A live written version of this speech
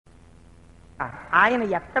ఆయన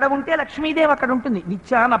ఎక్కడ ఉంటే లక్ష్మీదేవి అక్కడ ఉంటుంది.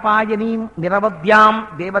 నిత్యానపాయనీం నిరవద్యాం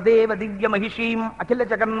దేవదేవ దివ్య మహిషీం అఖిల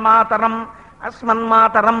జగన్మాతరం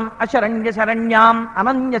అస్మన్మాతరం అశరణ్య శరణ్యాం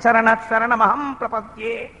అనన్య శరణ శరణమహం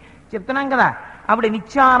ప్రపద్యే చెప్తున్నాం కదా. ఆవిడ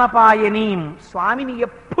నిత్యానపాయనీం, స్వామిని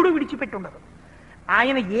ఎప్పుడు విడిచిపెట్టి ఉండదు.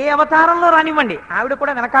 ఆయన ఏ అవతారంలో రానివ్వండి ఆవిడ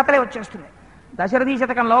కూడా వెనకాతలే వచ్చేస్తుంది. దశరథీ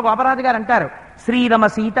శతకంలో గోపరాజు గారు అంటారు, శ్రీరమ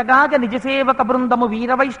సీతగాగ నిజసేవక బృందము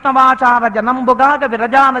వీరవైష్ణవాచార జనంబుగాగ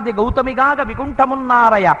విరజానది గౌతమిగాగ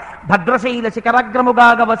వికుంఠమున్నారయ భద్రశైల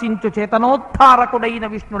శిఖరగ్రముగాగ వసించు చేతనోద్ధారకుడైన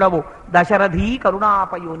విష్ణుడవు దశరథీ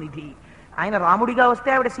కరుణాపయోనిధి. ఆయన రాముడిగా వస్తే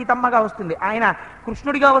ఆవిడ సీతమ్మగా వస్తుంది, ఆయన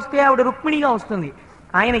కృష్ణుడిగా వస్తే ఆవిడ రుక్మిణిగా వస్తుంది.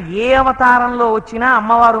 ఆయన ఏ అవతారంలో వచ్చినా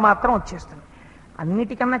అమ్మవారు మాత్రం వచ్చేస్తుంది.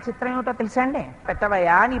 అన్నిటికన్నా చిత్రం ఏమిటో తెలుసా అండి?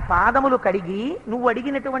 పెట్టవయ్యా, నీ పాదములు కడిగి నువ్వు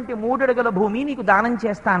అడిగినటువంటి 3 అడుగుల భూమి నీకు దానం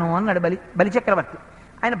చేస్తాను అన్నాడు బలిచక్రవర్తి.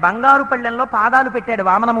 ఆయన బంగారు పళ్ళెంలో పాదాలు పెట్టాడు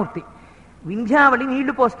వామనమూర్తి. వింధ్యావళి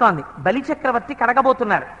నీళ్లు పోస్తోంది. బలిచక్రవర్తి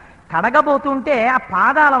కడగబోతున్నారు. కడగబోతుంటే ఆ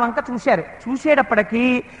పాదాల వంక చూశారు. చూసేటప్పటికీ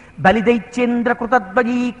బలిదైత్యేంద్ర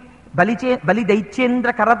కృతద్వయీ బలిదైత్యేంద్ర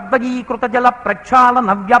కరద్వయీకృత జల ప్రక్షాళ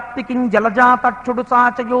నవ్యాప్తికిం జలజాతక్షుడు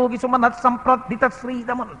సాచయోగి సుమన సంప్రదిత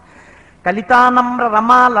శ్రీదమున్ కలితానమ్ర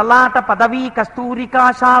రమా లలాట పదవీ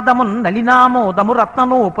కస్తూరికాషాదమున్ నలినామోదము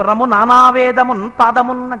రత్ననూపురము నానావేదమున్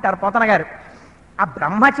పాదమున్ అంటారు పోతన గారు. ఆ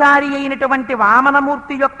బ్రహ్మచారి అయినటువంటి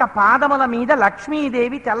వామనమూర్తి యొక్క పాదముల మీద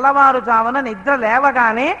లక్ష్మీదేవి తెల్లవారుజామున నిద్ర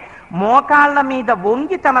లేవగానే మోకాళ్ల మీద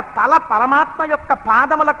వంగి తన తల పరమాత్మ యొక్క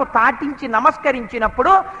పాదములకు తాటించి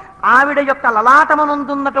నమస్కరించినప్పుడు ఆవిడ యొక్క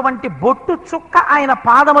లలాటమునందున్నటువంటి బొట్టు చుక్క ఆయన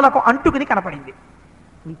పాదములకు అంటుకుని కనపడింది.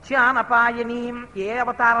 నిత్యానపాయనీం, ఏ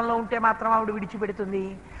అవతారంలో ఉంటే మాత్రం ఆవిడ విడిచిపెడుతుంది.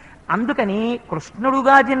 అందుకని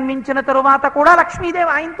కృష్ణుడుగా జన్మించిన తరువాత కూడా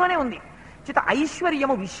లక్ష్మీదేవి ఆయనతోనే ఉంది. చిత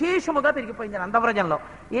ఐశ్వర్యము విశేషముగా పెరిగిపోయింది నందవ్రజంలో.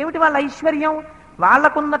 ఏమిటి వాళ్ళ ఐశ్వర్యం?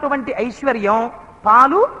 వాళ్లకున్నటువంటి ఐశ్వర్యం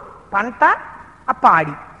పాలు, పంట, ఆ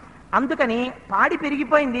పాడి. అందుకని పాడి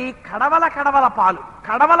పెరిగిపోయింది. కడవల కడవల పాలు,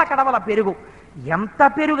 కడవల కడవల పెరుగు. ఎంత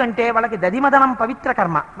పెరుగంటే వాళ్ళకి దధిమదనం పవిత్ర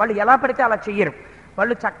కర్మ. వాళ్ళు ఎలా పడితే అలా చెయ్యరు.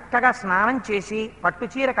 వాళ్ళు చక్కగా స్నానం చేసి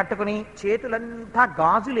పట్టుచీర కట్టుకుని చేతులంతా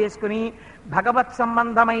గాజులు వేసుకుని భగవత్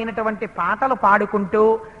సంబంధమైనటువంటి పాటలు పాడుకుంటూ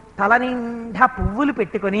తల నిండా పువ్వులు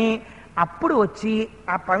పెట్టుకుని అప్పుడు వచ్చి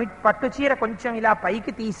ఆ పట్టుచీర కొంచెం ఇలా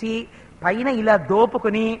పైకి తీసి పైన ఇలా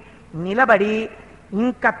దోపుకుని నిలబడి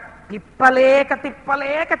ఇంకా తిప్పలేక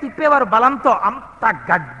తిప్పలేక తిప్పేవారు బలంతో. అంత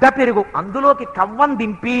గడ్డ పెరుగు అందులోకి కవ్వం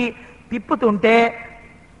దింపి తిప్పుతుంటే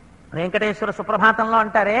వెంకటేశ్వర సుప్రభాతంలో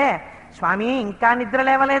అంటారే, స్వామి ఇంకా నిద్ర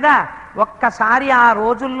లేవలేదా? ఒక్కసారి ఆ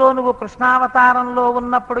రోజుల్లో నువ్వు కృష్ణావతారంలో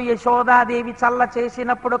ఉన్నప్పుడు యశోదాదేవి చల్ల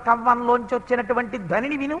చేసినప్పుడు కవ్వంలోంచి వచ్చినటువంటి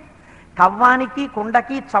ధ్వనిని విను. కవ్వానికి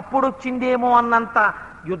కుండకి చప్పుడు వచ్చిందేమో అన్నంత,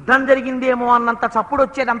 యుద్ధం జరిగిందేమో అన్నంత చప్పుడు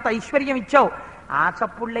వచ్చేది. అంత ఐశ్వర్యం ఇచ్చావు. ఆ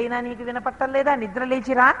చప్పుళ్ళైనా నీకు వినపట్టలేదా? నిద్ర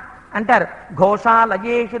లేచిరా అంటారు.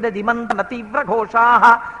 ఘోషాలయేషు దిమంతన తీవ్ర ఘోషా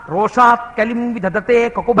రోషాత్ కలిం విదధతే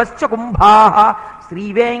కకుభశ్చ కుంభాః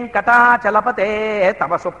శ్రీవేంకటాచలపతే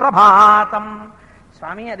తవ సుప్రభాతం.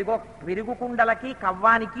 స్వామి అదిగో పెరుగు కుండలకి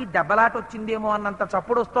కవ్వానికి దెబ్బలాట వచ్చిందేమో అన్నంత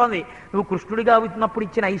చప్పుడు వస్తోంది. నువ్వు కృష్ణుడిగా ఉన్నప్పుడు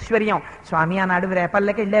ఇచ్చిన ఐశ్వర్యం. స్వామి ఆనాడు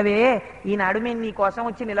రేపల్లకి వెళ్ళావే, ఈనాడు మేము నీ కోసం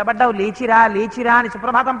వచ్చి నిలబడ్డావు, లేచిరా లేచిరా అని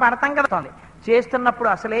సుప్రభాతం పాడతాం కదా. చేస్తున్నప్పుడు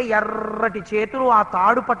అసలే ఎర్రటి చేతులు ఆ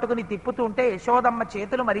తాడు పట్టుకుని తిప్పుతూ ఉంటే యశోదమ్మ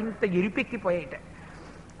చేతులు మరింత ఇరిపెక్కిపోయేట.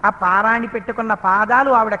 ఆ పారాణి పెట్టుకున్న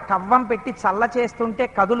పాదాలు ఆవిడ కవ్వం పెట్టి చల్ల చేస్తుంటే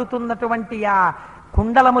కదులుతున్నటువంటి ఆ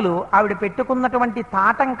కుండలములు, ఆవిడ పెట్టుకున్నటువంటి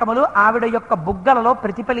తాటంకములు ఆవిడ యొక్క బుగ్గలలో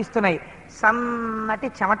ప్రతిఫలిస్తున్నాయి. సన్నటి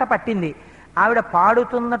చెమట పట్టింది. ఆవిడ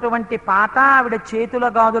పాడుతున్నటువంటి పాట, ఆవిడ చేతుల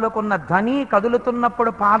గాజులకున్న ధ్వని,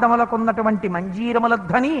 కదులుతున్నప్పుడు పాదములకున్నటువంటి మంజీరముల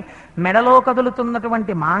ధ్వని, మెడలో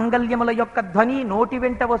కదులుతున్నటువంటి మాంగల్యముల యొక్క ధ్వని, నోటి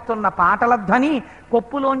వెంట వస్తున్న పాటల ధ్వని,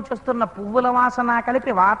 కొప్పులోంచి వస్తున్న పువ్వుల వాసన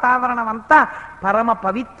కలిపి వాతావరణం అంతా పరమ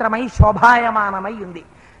పవిత్రమై శోభాయమానమై ఉంది.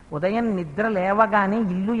 ఉదయం నిద్ర లేవగానే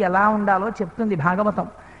ఇల్లు ఎలా ఉండాలో చెప్తుంది భాగవతం.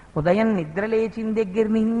 ఉదయం నిద్ర లేచిన దగ్గర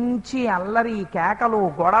నుంచి అల్లరి, కేకలు,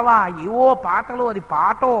 గొడవ, ఏవో పాటలు, అది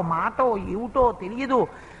పాటో మాటో ఏమిటో తెలియదు,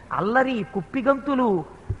 అల్లరి, కుప్పిగంతులు.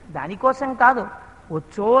 దానికోసం కాదు,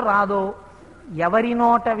 వచ్చో రాదో ఎవరి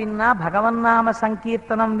నోట విన్నా భగవన్నామ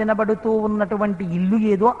సంకీర్తనం వినబడుతూ ఉన్నటువంటి ఇల్లు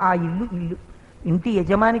ఏదో ఆ ఇల్లు ఇల్లు. ఇంటి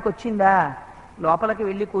యజమానికి వచ్చిందా, లోపలికి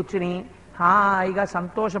వెళ్ళి కూర్చుని హాయిగా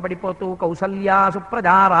సంతోషపడిపోతూ కౌసల్యా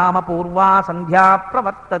సుప్రజారామ పూర్వా సంధ్యా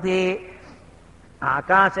ప్రవర్తతే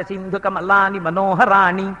ఆకాశ సింధు కమలాని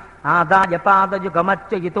మనోహరాణి ఆదాయ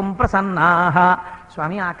పాదయుగమర్చయితుం ప్రసన్నాః.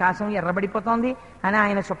 స్వామి ఆకాశం ఎర్రబడిపోతోంది అని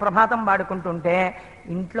ఆయన సుప్రభాతం పాడుకుంటుంటే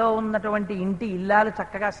ఇంట్లో ఉన్నటువంటి ఇంటి ఇల్లాలు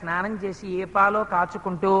చక్కగా స్నానం చేసి ఏ పాలో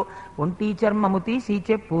కాచుకుంటూ ఒంటి చర్మము తీసి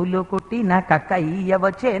చెప్పులు కుట్టిన కక్కయ్య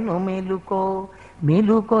వచ్చేను మేలుకో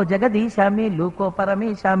మేలుకో జగదీశ మేలుకో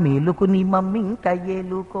పరమేశ మేలుకు నీ మమ్మింక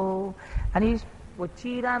ఏలుకో అని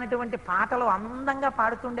వచ్చిరానటువంటి పాటలు అందంగా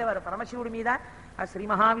పాడుతుండేవారు. పరమశివుడి మీద, ఆ శ్రీ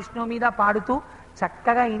మహావిష్ణువు మీద పాడుతూ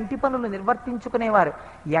చక్కగా ఇంటి పనులు నిర్వర్తించుకునేవారు.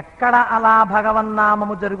 ఎక్కడ అలా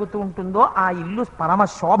భగవన్నామము జరుగుతూ ఉంటుందో ఆ ఇల్లు పరమ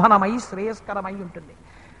శోభనమై శ్రేయస్కరమై ఉంటుంది.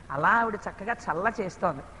 అలా ఆవిడ చక్కగా చల్ల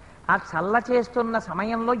చేస్తోంది. ఆ చల్ల చేస్తున్న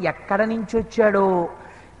సమయంలో ఎక్కడ నుంచి వచ్చాడో,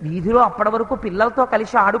 వీధిలో అప్పటి వరకు పిల్లలతో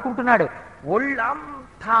కలిసి ఆడుకుంటున్నాడు.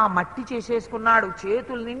 ఒళ్ళంతా మట్టి చేసేసుకున్నాడు,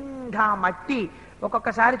 చేతులు నిండా మట్టి.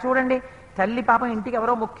 ఒక్కొక్కసారి చూడండి, తల్లి పాపం ఇంటికి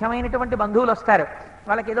ఎవరో ముఖ్యమైనటువంటి బంధువులు వస్తారు,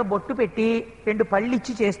 వాళ్ళకి ఏదో బొట్టు పెట్టి 2 పళ్ళు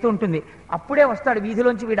ఇచ్చి చేస్తూ ఉంటుంది. అప్పుడే వస్తాడు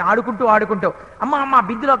వీధిలోంచి వీడు ఆడుకుంటూ అమ్మ అమ్మ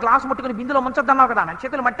బిందులో గ్లాసు ముట్టుకుని బిందులో ముంచొద్దన్నావు కదా, నా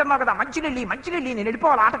చేతులు మట్టి అన్నావు కదా, మంచినీళ్ళు నేను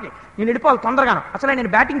వెళ్ళిపోవాలి, ఆటకి నేను వెళ్ళిపోవాలి తొందరగాను, అసలే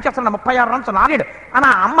నేను బ్యాటింగ్ చేస్తాను 36 రన్స్ నాగేడు అని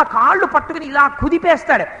అమ్మ కాళ్ళు పట్టుకుని ఇలా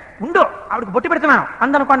కుదిపేస్తాడు. ఉండు ఆవిడకి బొట్టు పెడుతున్నాను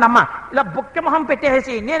అందనుకోండి, అమ్మ ఇలా బొక్క మొహం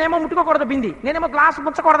పెట్టేసి నేనేమో ముట్టుకోకూడదు బింది, నేనేమో గ్లాసు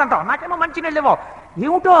ముంచకూడదంటావు, నాకేమో మంచినీళ్ళు ఇవ్వవు,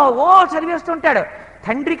 ఏమిటో ఓ చదివేస్తుంటాడు.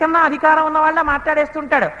 తండ్రి కన్నా అధికారం ఉన్న వాళ్ళ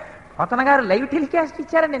మాట్లాడేస్తుంటాడు. పోతన గారు లైవ్ టెలికాస్ట్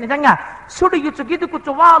ఇచ్చారండి నిజంగా. సుడియుచు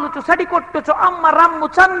గిదుకుచు వాలుచు సడికొట్టుచు అమ్మ రమ్ము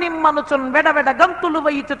చన్నిమ్మనుచున్ వెడవెడ గంతులు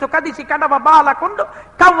వయిచుచు కదిసి కడవ బాలకుండు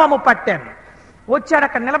కవ్వము పట్టాను. వచ్చాడు,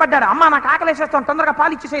 అక్కడ నిలబడ్డాడు. అమ్మ నాకు ఆకలేసేస్తాను, తొందరగా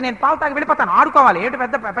పాలు ఇచ్చేసేయి, నేను పాలు తాగి వెళ్ళిపోతాను, ఆడుకోవాలి, ఏంటి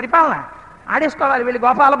పెద్ద పరిపాలన, ఆడేసుకోవాలి వీళ్ళు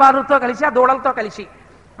గోపాల బారుతో కలిసి ఆ దూడలతో కలిసి.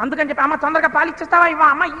 అందుకని చెప్పి అమ్మ తొందరగా పాలు ఇచ్చేస్తావా, ఇవ్వ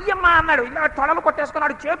అమ్మ ఇయ్యమ్మ అన్నాడు. ఇలా తొడలు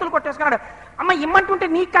కొట్టేసుకున్నాడు, చేతులు కొట్టేసుకున్నాడు. అమ్మ ఇమ్మంటుంటే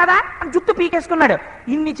నీకు కాదా అని జుట్టు పీకేసుకున్నాడు.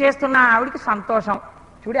 ఇన్ని చేస్తున్నా ఆవిడికి సంతోషం.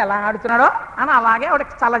 చూడు ఎలా ఆడుతున్నాడో అని అలాగే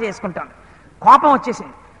ఆవిడకి చల్ల చేసుకుంటాను. కోపం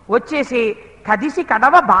వచ్చేసి కదిసి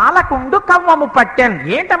కడవ బాలకుండు కవ్వము పట్టాను.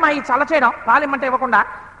 ఏంటమ్మా ఈ చల్ల చేయడం, పాలిమ్మంటే ఇవ్వకుండా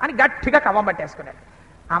అని గట్టిగా కవ్వం పట్టేసుకున్నాడు.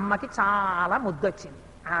 అమ్మకి చాలా ముద్దొచ్చింది.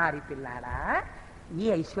 ఆరి పిల్లాడా, ఈ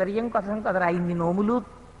ఐశ్వర్యం కోసం కదరా ఇన్ని నోములు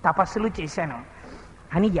తపస్సులు చేశాను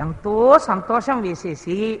అని ఎంతో సంతోషం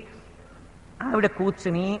వేసేసి ఆవిడ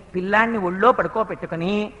కూర్చుని పిల్లాన్ని ఒళ్ళో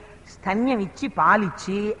పడుకోబెట్టుకుని స్తన్యం ఇచ్చి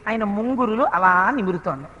పాలిచ్చి ఆయన ముంగురులు అలా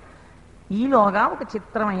నిమురుతోంది. ఈలోగా ఒక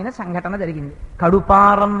చిత్రమైన సంఘటన జరిగింది.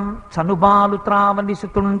 కడుపారం చనుబాలు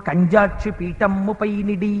త్రావనిసుతున్ కంజాక్షి పీఠమ్ముపై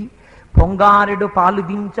నిడి పొంగారెడు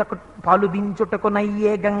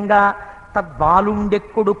పాలుదించుటకునయ్యే గంగా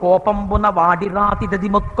తద్బాలుండెక్కుడు కోపంబున వాడిరాతి దది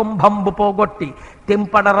మొత్కుంభంబు పోగొట్టి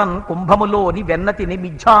తెంపడరన్ కుంభములోని వెన్నతిని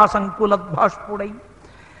మిథ్యాసంకులద్భాష్పుడై.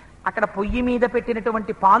 అక్కడ పొయ్యి మీద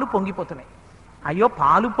పెట్టినటువంటి పాలు పొంగిపోతున్నాయి. అయ్యో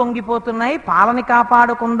పాలు పొంగిపోతున్నాయి, పాలని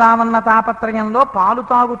కాపాడుకుందామన్న తాపత్రయంలో పాలు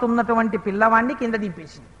తాగుతున్నటువంటి పిల్లవాడిని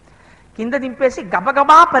కింద దింపేసి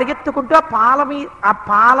గబగబా పరిగెత్తుకుంటూ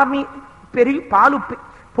పాలు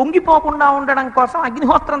పొంగిపోకుండా ఉండడం కోసం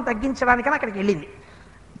అగ్నిహోత్రం తగ్గించడానికని అక్కడికి వెళ్ళింది.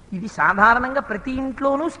 ఇది సాధారణంగా ప్రతి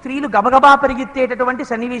ఇంట్లోనూ స్త్రీలు గబగబా పరిగెత్తేటటువంటి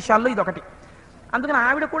సన్నివేశాల్లో ఇదొకటి. అందుకని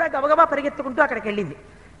ఆవిడ కూడా గబగబా పరిగెత్తుకుంటూ అక్కడికి వెళ్ళింది.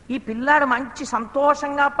 ఈ పిల్లాడు మంచి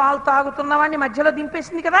సంతోషంగా పాలు తాగుతున్నవాడిని మధ్యలో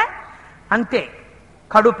దింపేసింది కదా. అంతే,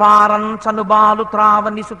 కడుపారం చనుబాలు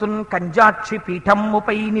త్రావనిసుతున్ కంజాక్షి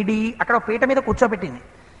పీఠమ్ముపై నిడి, అక్కడ పీఠ మీద కూర్చోబెట్టింది,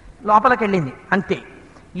 లోపలికి వెళ్ళింది. అంతే,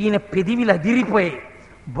 ఈయన పెదివిలు అదిరిపోయాయి,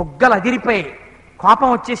 బుగ్గలు అదిరిపోయాయి, కోపం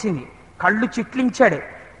వచ్చేసింది, కళ్ళు చిట్లించాడు,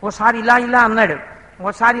 ఓసారి ఇలా ఇలా అన్నాడు,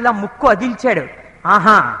 ఓసారి ఇలా ముక్కు అదిల్చాడు.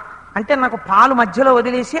 ఆహా అంటే నాకు పాలు మధ్యలో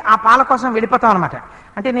వదిలేసి ఆ పాల కోసం వెళ్ళిపోతాం అనమాట,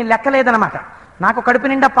 అంటే నేను లెక్కలేదనమాట, నాకు కడుపు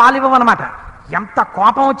నిండా పాలు ఇవ్వమన్నమాట. ఎంత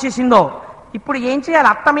కోపం వచ్చేసిందో. ఇప్పుడు ఏం చేయాలి,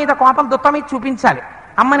 అత్త మీద కోపం దుత్త మీద చూపించాలి,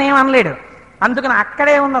 అమ్మనేమనలేడు. అందుకని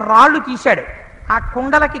అక్కడే ఉన్న రాళ్ళు తీశాడు. ఆ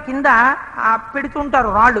కుండలకి కింద పెడుతుంటారు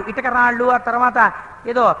రాళ్ళు, ఇటుక రాళ్ళు, ఆ తర్వాత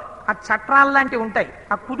ఏదో ఆ చట్రాలు లాంటివి ఉంటాయి,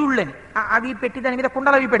 ఆ కుదుళ్ళని అవి పెట్టి దాని మీద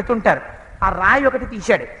కుండలు అవి పెడుతుంటారు. ఆ రాయి ఒకటి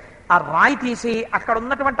తీశాడు. ఆ రాయి తీసి అక్కడ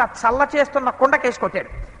ఉన్నటువంటి ఆ చల్ల చేస్తున్న కుండకేసి కొట్టాడు.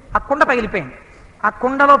 ఆ కుండ పగిలిపోయింది. ఆ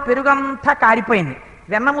కుండలో పెరుగంతా కారిపోయింది,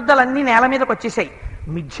 వెన్న ముద్దలన్నీ నేల మీదకి వచ్చేసాయి.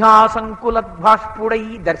 మిథ్యాసంకులద్భాష్పుడై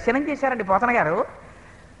దర్శనం చేశారండి పోతన గారు.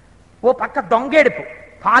 ఓ పక్క దొంగేడుపు,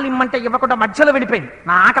 పాలిమ్మంటే ఇవ్వకుండా మధ్యలో వెళ్ళిపోయింది,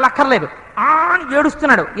 నా ఆకలి అక్కర్లేదు అని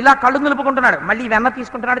ఏడుస్తున్నాడు, ఇలా కళ్ళు నిలుపుకుంటున్నాడు, మళ్ళీ వెన్న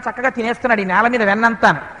తీసుకుంటున్నాడు, చక్కగా తినేస్తున్నాడు, ఈ నేల మీద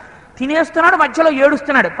వెన్నంతా తినేస్తున్నాడు, మధ్యలో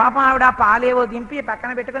ఏడుస్తున్నాడు. పాపం ఆవిడ పాలేవో దింపి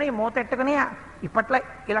పక్కన పెట్టుకుని మూతెట్టుకుని, ఇప్పట్లో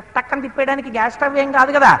ఇలా టక్కన తిప్పేయడానికి గ్యాస్ స్టవ్ ఏం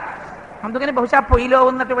కాదు కదా, అందుకని బహుశా పొయ్యిలో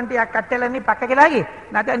ఉన్నటువంటి ఆ కట్టెలన్నీ పక్కకి లాగి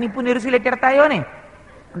లేకపోతే నిప్పు నిరుసులు ఎట్టెడతాయో అని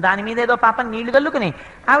దాని మీద ఏదో పాపం నీళ్లు గల్లుకుని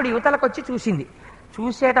ఆవిడ యువతలకు వచ్చి చూసింది.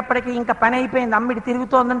 చూసేటప్పటికి ఇంకా పని అయిపోయింది, అమ్మిడి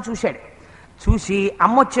తిరుగుతోందని చూశాడు. చూసి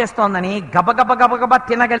అమ్మ వచ్చేస్తోందని గబగబ గబగబ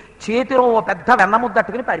తినగలి చేతిలో ఓ పెద్ద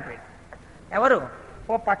వెన్నముద్దట్టుకుని పారిపోయాడు. ఎవరు?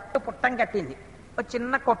 ఓ పట్టు పుట్టం కట్టింది, ఓ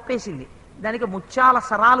చిన్న కొప్పేసింది, దానికి ముత్యాల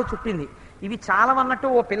సరాలు చుట్టింది, ఇవి చాలవన్నట్టు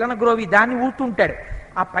ఓ పిల్లన గ్రోవి దాన్ని ఊతుంటాడు,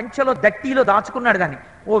 ఆ పంచలో దట్టీలో దాచుకున్నాడు దాన్ని,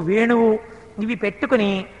 ఓ వేణువు ఇవి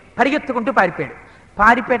పెట్టుకుని పరిగెత్తుకుంటూ పారిపోయాడు.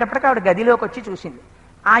 పారిపోయేటప్పటికి ఆవిడ గదిలోకి వచ్చి చూసింది.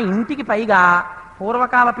 ఆ ఇంటికి పైగా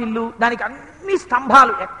పూర్వకాల పిల్లు, దానికి అన్ని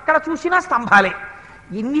స్తంభాలు, ఎక్కడ చూసినా స్తంభాలే.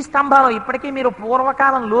 ఎన్ని స్తంభాలు! ఇప్పటికీ మీరు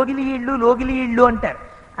పూర్వకాలం లోగిలి ఇళ్ళు అంటారు.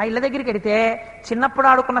 ఆ ఇళ్ళ దగ్గరికి వెడితే చిన్నప్పుడు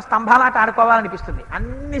ఆడుకున్న స్తంభాలాట ఆడుకోవాలనిపిస్తుంది.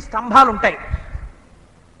 అన్ని స్తంభాలు ఉంటాయి.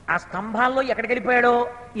 ఆ స్తంభాల్లో ఎక్కడికి వెళ్ళిపోయాడో,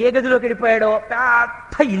 ఏ గదిలోకి వెళ్ళిపోయాడో,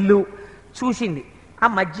 పెద్ద ఇల్లు చూసింది. ఆ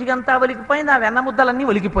మజ్జిగంతా ఒలికిపోయింది, ఆ వెన్న ముద్దలన్నీ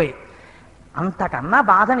ఒలికిపోయాయి. అంతకన్నా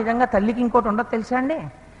బాధ నిజంగా తల్లికి ఇంకోటి ఉండదు తెలుసా అండి?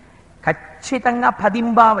 ఖచ్చితంగా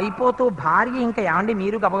పదింబావ్ అయిపోతూ భార్య ఇంకా ఏమండి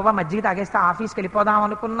మీరు గబగబా మజ్జిగ తాగేస్తే ఆఫీస్కి వెళ్ళిపోదాం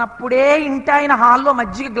అనుకున్నప్పుడే ఇంటి ఆయన హాల్లో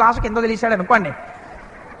మజ్జిగ గ్లాసు కింద తెలిసాడు అనుకోండి.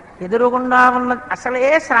 ఎదురుగుండా ఉన్న అసలే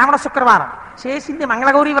శ్రావణ శుక్రవారం, చేసింది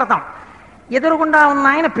మంగళగౌరీ వ్రతం. ఎదురుగుండా ఉన్న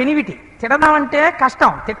ఆయన పెనివిటి. తిడదామంటే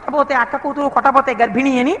కష్టం, తిట్టపోతే అక్క కూతురు, కొట్టపోతే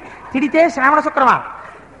గర్భిణి అని తిడితే శ్రావణ శుక్రవారం.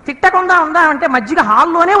 తిట్టకుండా ఉందామంటే మజ్జిగ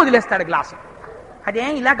హాల్లోనే వదిలేస్తాడు గ్లాసు. అదే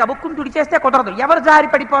ఇలా గబుక్కుని తుడిచేస్తే కుదరదు, ఎవరు జారి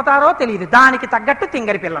పడిపోతారో తెలియదు. దానికి తగ్గట్టు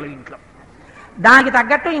తింగరి పిల్లలు ఇంట్లో, దానికి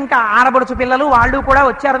తగ్గట్టు ఇంకా ఆడబడుచు పిల్లలు వాళ్ళు కూడా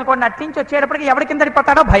వచ్చారనుకోండి. అట్నుంచి వచ్చేటప్పటికి ఎవరి కింద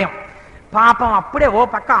పడిపోతాడో భయం. పాపం అప్పుడే ఓ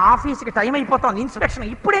పక్క ఆఫీస్కి టైం అయిపోతుంది, ఇన్స్పెక్షన్,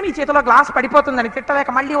 ఇప్పుడే మీ చేతిలో గ్లాస్ పడిపోతుందని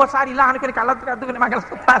తిట్టలేక మళ్ళీ ఓసారి ఇలా అనుకుని కళ్ళకు అద్దుకుని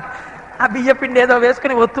మంగళసూత్రాలు ఆ బియ్య పిండి ఏదో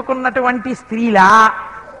వేసుకుని ఒత్తుకున్నటువంటి స్త్రీలా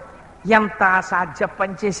ఎంత సాధ్య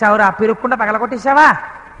పని చేశావురా, పెరుక్కుండా పగలగొట్టేశావా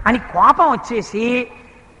అని కోపం వచ్చేసి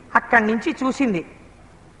అక్కడి నుంచి చూసింది.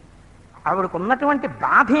 ఆవిడకు ఉన్నటువంటి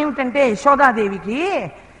బాధ ఏమిటంటే యశోదాదేవికి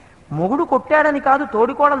మొగుడు కొట్టాడని కాదు,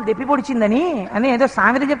 తోడికోడలు దెప్పి పొడిచిందని అని ఏదో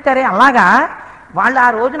సామెత చెప్తారే, అలాగా వాళ్ళు ఆ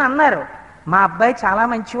రోజున అన్నారు, మా అబ్బాయి చాలా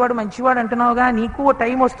మంచివాడు అంటున్నావుగా, నీకు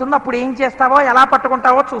టైం వస్తుందో అప్పుడు ఏం చేస్తావో ఎలా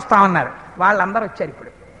పట్టుకుంటావో చూస్తామన్నారు. వాళ్ళందరూ వచ్చారు.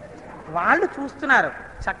 ఇప్పుడు వాళ్ళు చూస్తున్నారు.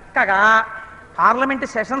 చక్కగా పార్లమెంట్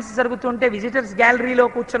సెషన్స్ జరుగుతుంటే విజిటర్స్ గ్యాలరీలో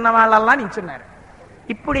కూర్చున్న వాళ్ళల్లా నించున్నారు.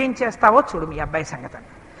 ఇప్పుడు ఏం చేస్తావో చూడు మీ అబ్బాయి సంగతి.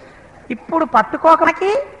 ఇప్పుడు పట్టుకోకకి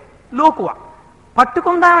లోకువ,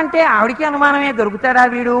 పట్టుకుందామంటే ఆవిడికి అనుమానమే, దొరుకుతాడా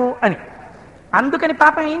వీడు అని. అందుకని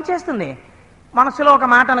పాపం ఏం చేస్తుంది, మనసులో ఒక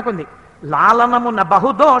మాట అనుకుంది, లాలనమున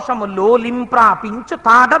బహుదోషము లోలింప్రాపించు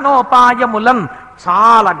తాడనోపాయములన్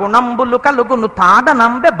చాలా గుణంబులు కలుగును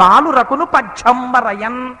తాడనంబె బాలురకును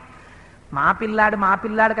పచ్చంబరయన్. మా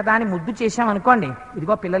పిల్లాడు కదా అని ముద్దు చేశామనుకోండి,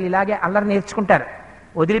 ఇదిగో పిల్లలు ఇలాగే అల్లరి నేర్చుకుంటారు,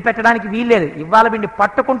 వదిలిపెట్టడానికి వీల్లేదు, ఇవాళ వీడిని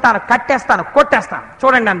పట్టుకుంటాను, కట్టేస్తాను, కొట్టేస్తాను,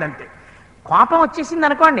 చూడండి అందంతే. కోపం వచ్చేసింది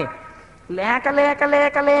అనుకోండి, లేక లేక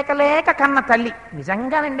లేక లేక లేక కన్న తల్లి.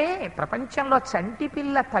 నిజంగానండి ప్రపంచంలో చంటి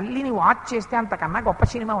పిల్ల తల్లిని వాచ్ చేస్తే అంతకన్నా గొప్ప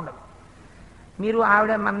సినిమా ఉండదు. మీరు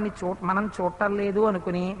ఆవిడ మనం చూడటం లేదు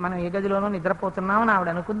అనుకుని మనం ఏ గదిలోనో నిద్రపోతున్నామని ఆవిడ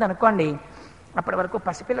అనుకుంది అనుకోండి, అప్పటి వరకు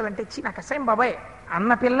పసిపిల్లలంటే నాకు అసహ్యం బాబాయ్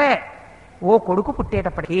అన్న పిల్లే. ఓ కొడుకు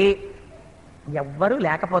పుట్టేటప్పటికీ ఎవ్వరూ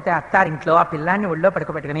లేకపోతే అత్తారింట్లో ఆ పిల్లాన్ని ఒళ్ళో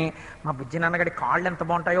పడుకోబెట్టుకుని మా బుజ్జి నాన్నగడి కాళ్ళు ఎంత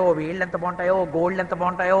బాగుంటాయో, వేళ్ళు ఎంత బాగుంటాయో, గోళ్ళు ఎంత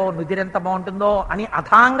బాగుంటాయో, నుదిరెంత బాగుంటుందో అని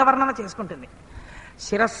అథాంగ వర్ణన చేసుకుంటుంది.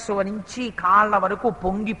 శిరస్సు నుంచి కాళ్ళ వరకు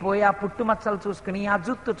పొంగిపోయి ఆ పుట్టుమచ్చలు చూసుకుని, ఆ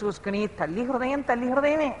జుత్తు చూసుకుని, తల్లి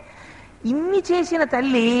హృదయమే. ఇన్ని చేసిన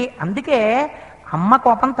తల్లి. అందుకే అమ్మ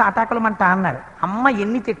కోపం తాటాకులు మంట అన్నారు. అమ్మ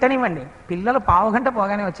ఎన్ని తిట్టనివ్వండి, పిల్లలు పావుగంట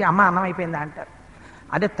పోగానే వచ్చి అమ్మ అన్నం అయిపోయిందా అంటారు.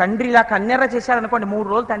 అదే తండ్రి ఇలా కన్నెర్ర చేశారనుకోండి, 3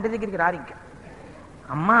 రోజులు తండ్రి దగ్గరికి రారు. ఇంకా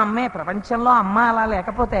అమ్మే. ప్రపంచంలో అమ్మ అలా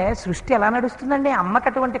లేకపోతే సృష్టి ఎలా నడుస్తుందండి? అమ్మకు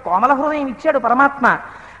అటువంటి కోమల హృదయం ఇచ్చాడు పరమాత్మ.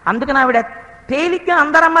 అందుకని ఆవిడ తేలిగ్గా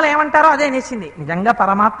అందరమ్మలు ఏమంటారో అదే అనేసింది. నిజంగా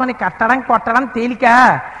పరమాత్మని కట్టడం కొట్టడం తేలిక?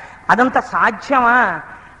 అదంత సాధ్యమా?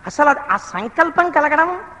 అసలు ఆ సంకల్పం కలగడం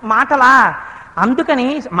మాటలా? అందుకని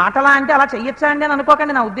మాటలా అంటే అలా చెయ్యొచ్చా అండి అని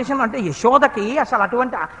అనుకోకండి. నా ఉద్దేశంలో అంటే యశోదకి అసలు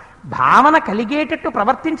అటువంటి భావన కలిగేటట్టు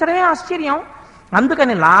ప్రవర్తించడమే ఆశ్చర్యం.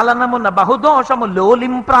 అందుకని లాలనమున బహుదోషము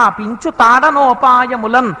లోలింప్రాపించు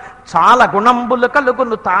తాడనోపాయములన్ చాలా గుణంబులు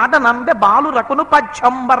కలుగును తాడనంబె బాలురకును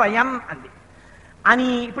పచ్చంబరయన్ అంది. అని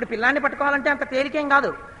ఇప్పుడు పిల్లాన్ని పట్టుకోవాలంటే అంత తేలికేం కాదు.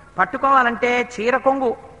 పట్టుకోవాలంటే చీర కొంగు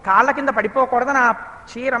కాళ్ళ కింద పడిపోకూడదని ఆ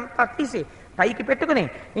చీరంతా తీసి పైకి పెట్టుకుని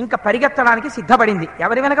ఇంకా పరిగెత్తడానికి సిద్ధపడింది.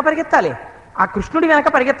 ఎవరి వెనక పరిగెత్తాలి? ఆ కృష్ణుడి వెనక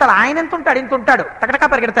పరిగెత్తాలి. ఆయన ఎంత ఉంటాడు, ఇంత ఉంటాడు, టకటకా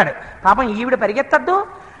పరిగెడతాడు. పాపం ఈవిడ పరిగెత్తద్దు.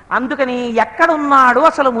 అందుకని ఎక్కడున్నాడు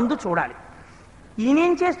అసలు ముందు చూడాలి.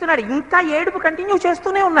 ఈయనేం చేస్తున్నాడు? ఇంకా ఏడుపు కంటిన్యూ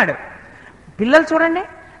చేస్తూనే ఉన్నాడు. పిల్లలు చూడండి,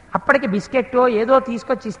 అప్పటికి బిస్కెట్టో ఏదో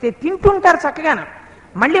తీసుకొచ్చి ఇస్తే తింటుంటారు చక్కగాను.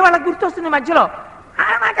 మళ్ళీ వాళ్ళకి గుర్తొస్తుంది మధ్యలో,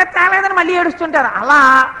 నాకు తేలేదని మళ్ళీ ఏడుస్తుంటారు. అలా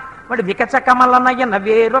వాడు వికచకమలనయ్యన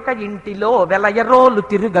వేరొక ఇంటిలో వెలయరోలు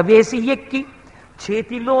తిరుగవేసి ఎక్కి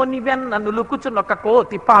చేతిలోని వెన్న నులుకుచున్నొక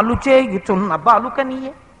కోతి పాలు చేయుచున్న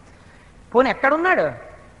బాలుకనియే. పోనీ ఎక్కడున్నాడు?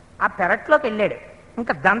 ఆ పెరట్లోకి వెళ్ళాడు.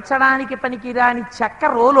 ఇంకా దంచడానికి పనికిరాని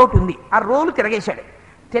చెక్క రోలు ఒకటి ఉంది, ఆ రోలు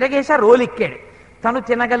తిరగేసి ఆ రోలు ఎక్కాడు. తను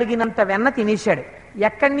తినగలిగినంత వెన్న తినేశాడు.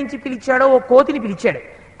 ఎక్కడి నుంచి పిలిచాడో ఓ కోతిని పిలిచాడు.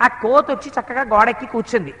 ఆ కోతి వచ్చి చక్కగా గోడెక్కి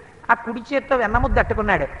కూర్చుంది. ఆ కుడి చేతితో వెన్న ముద్ద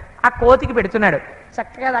అట్టుకున్నాడు. ఆ కోతికి పెడుతున్నాడు.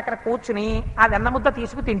 చక్కగా అక్కడ కూర్చుని ఆ వెన్న ముద్ద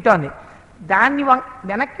తీసుకు తింటోంది. దాన్ని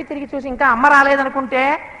వెనక్కి తిరిగి చూసి ఇంకా అమ్మ రాలేదనుకుంటే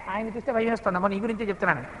ఆయన చూస్తే భయం వేస్తుంది. అమ్మ నీ గురించే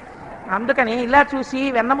చెప్తున్నాను. అందుకని ఇలా చూసి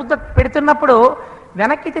వెన్న ముద్ద పెడుతున్నప్పుడు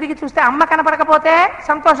వెనక్కి తిరిగి చూస్తే అమ్మ కనపడకపోతే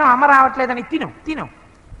సంతోషం, అమ్మ రావట్లేదని తిను తిను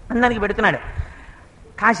అన్నానికి పెడుతున్నాడు.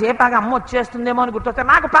 కాసేపు ఆగా అమ్మ వచ్చేస్తుందేమో అని గుర్తొస్తే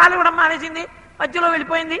నాకు పాలు ఇవ్వడం మానేసింది, మధ్యలో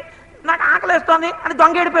వెళ్ళిపోయింది, నాకు ఆకలేస్తోంది అని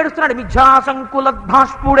దొంగేడు పేడుస్తున్నాడు. మిథ్యాసంకుల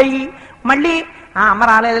భాష్పుడయి మళ్ళీ అమ్మ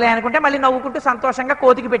రాలేదులే అనుకుంటే మళ్ళీ నవ్వుకుంటూ సంతోషంగా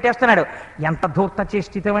కోతికి పెట్టేస్తున్నాడు. ఎంత ధూర్త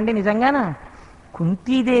చేష్టితమండి నిజంగానా.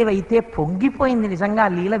 కుంతీదేవి అయితే పొంగిపోయింది నిజంగా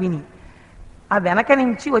లీల విని. ఆ వెనక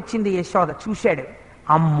నుంచి వచ్చింది యశోద, చూశాడు,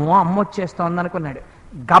 అమ్మో అమ్మ వచ్చేస్తోంది అనుకున్నాడు.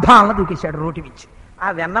 గభాలను దూకేశాడు రోటి నుంచి. ఆ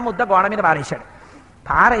వెన్న ముద్ద గోడ మీద పారేశాడు.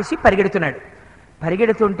 పారేసి పరిగెడుతున్నాడు.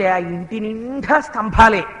 పరిగెడుతుంటే ఆ ఇంటి నిండా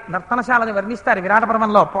స్తంభాలే. నర్తనశాలని వర్ణిస్తారు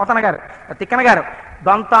విరాటపర్వంలో పోతన గారు, తిక్కన గారు.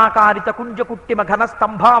 దంతాకారిత కుంజ కుట్టిమ ఘన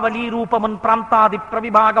స్తంభావళీ రూపమున్ ప్రాంతాది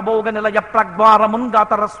ప్రవిభాగ భోగ నిలయ ప్రగ్వారమున్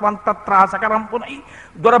గాతర స్వంతత్రాసకరంపునై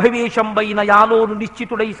దురభివేశంబైన యాలోను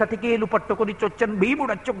నిశ్చితుడై సతికేలు పట్టుకుని చొచ్చన్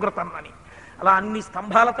భీముడచ్చుగ్రతన్నని. అలా అన్ని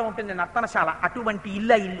స్తంభాలతో ఉంటుంది నర్తనశాల. అటువంటి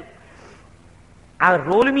ఇల్లు. ఆ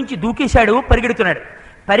రోలు మించి దూకేశాడు, పరిగెడుతున్నాడు.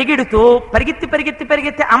 పరిగెడుతూ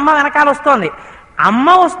పరిగెత్తి అమ్మ వెనకాల వస్తోంది. అమ్మ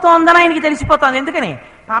వస్తోందని ఆయనకి తెలిసిపోతోంది. ఎందుకని?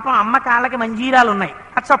 పాపం అమ్మ కాళ్ళకి మంజీరాలు ఉన్నాయి,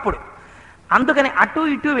 అచ్చప్పుడు. అందుకని అటు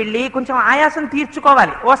ఇటు వెళ్ళి కొంచెం ఆయాసం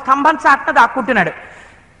తీర్చుకోవాలి. ఓ స్తంభం చాట్న దాక్కుంటున్నాడు.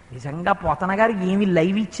 నిజంగా పోతన గారు ఏమి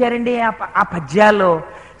లైవ్ ఇచ్చారండి ఆ పద్యాల్లో.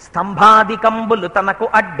 స్తంభాదికంబులు తనకు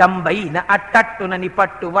అడ్డంబైన అట్టట్టునని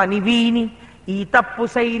పట్టువని వీని ఈ తప్పు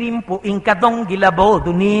సైరింపు ఇంక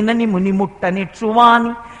దొంగిలబోదు నేనని మునిముట్ట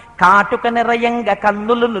నెచ్చువాని కాటుక నిరయంగ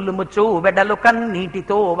కన్నులు నులుముచు వెడలు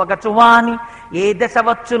కన్నీటితో వగచువాని ఏ దశ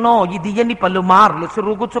వచ్చునో ఇది అని పలుమార్లు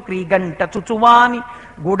సురుగుచు క్రీగంట చుచువాని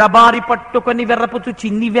గుడబారి పట్టుకొని వెర్రపుచు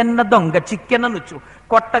చిన్ని వెన్న దొంగ చిక్కెననుచు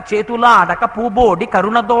కొట్ట చేతులాడక పూబోడి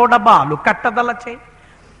కరుణదోడ బాలు కట్టదలచే.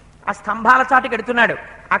 ఆ స్తంభాల చాటుకు ఎడుతున్నాడు.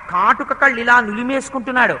 ఆ కాటుక కళ్ళు ఇలా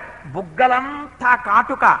నులిమేసుకుంటున్నాడు. బుగ్గలంతా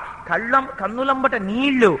కాటుక, కన్నులంబట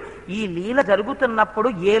నీళ్లు. ఈ లీల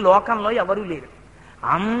జరుగుతున్నప్పుడు ఏ లోకంలో ఎవరూ లేరు.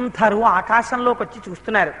 అందరూ ఆకాశంలోకి వచ్చి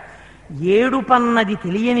చూస్తున్నారు. ఏడుపన్నది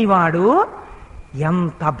తెలియని వాడు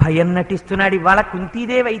ఎంత భయం నటిస్తున్నాడు. ఇవాళ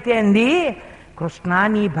కుంతీదేవి అయితే అంది, కృష్ణ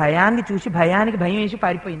నీ భయాన్ని చూసి భయానికి భయం వేసి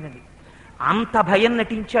పారిపోయిందండి. అంత భయం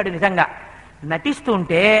నటించాడు. నిజంగా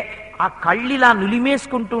నటిస్తుంటే ఆ కళ్ళిలా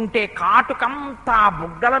నులిమేసుకుంటుంటే కాటుకంతా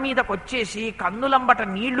బుగ్గల మీదకి వచ్చేసి కన్నులంబట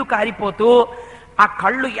నీళ్లు కారిపోతూ ఆ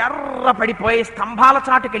కళ్ళు ఎర్ర పడిపోయి స్తంభాల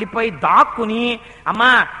చాటుకు వెళ్ళిపోయి దాక్కుని, అమ్మా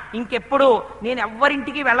ఇంకెప్పుడు నేను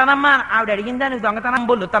ఎవ్వరింటికి వెళ్ళనమ్మా. ఆవిడ అడిగిందా నువ్వు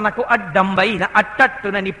దొంగతనంబులు తనకు అడ్డంబైన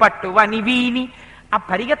అట్టట్టునని పట్టువని వీని. ఆ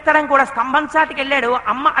పరిగెత్తడం కూడా స్తంభం చాటుకు వెళ్ళాడు.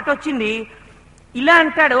 అమ్మ అటు వచ్చింది, ఇలా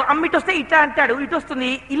అంటాడు. అమ్మ ఇటు వస్తే ఇట్లా అంటాడు, ఇటు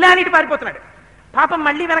వస్తుంది, ఇలా అని పారిపోతున్నాడు. పాపం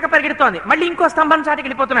మళ్ళీ వెనక పరిగెడుతోంది. మళ్ళీ ఇంకో స్తంభం చాటుకి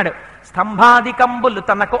వెళ్ళిపోతున్నాడు. స్తంభాది కంబులు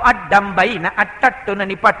తనకు అడ్డంబైన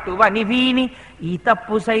అట్టట్టునని పట్టువని వీని ఈ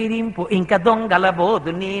తప్పు సైరింపు ఇంక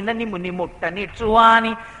దొంగలబోదు నేనని ముని ముట్ట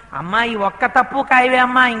నిచ్చువాని. అమ్మా ఈ ఒక్క తప్పు కాయవే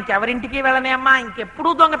అమ్మా, ఇంకెవరింటికి వెళ్ళనే అమ్మా,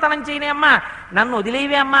 ఇంకెప్పుడూ దొంగతనం చేయనే అమ్మా, నన్ను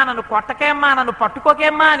వదిలేవే అమ్మా, నన్ను కొట్టకే అమ్మా, నన్ను పట్టుకోకే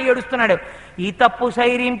అమ్మా అని ఏడుస్తున్నాడు. ఈ తప్పు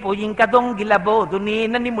సైరింపు ఇంక దొంగిలబోదు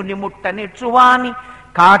నేనని ముని ముట్ట నిచ్చువాని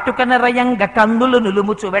కాటుక నిరయంగ కన్నులు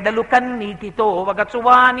నులుముచు వెడలు కన్నీటితో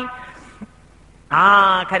వగచువాని.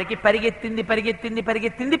 ఆఖరికి పరిగెత్తింది.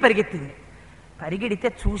 పరిగెడితే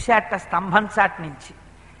చూశాట స్తంభం చాట్ నుంచి.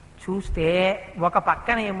 చూస్తే ఒక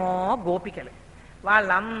పక్కనేమో గోపికలు,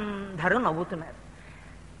 వాళ్ళందరూ నవ్వుతున్నారు.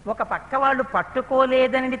 ఒక పక్క వాళ్ళు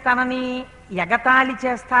పట్టుకోలేదని తనని ఎగతాళి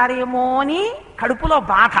చేస్తారేమో అని కడుపులో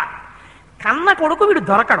బాధ. కన్న కొడుకు వీడు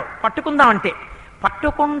దొరకడు పట్టుకుందామంటే.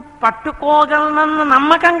 పట్టుకోగలనన్న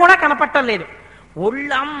నమ్మకం కూడా కనపట్టలేదు.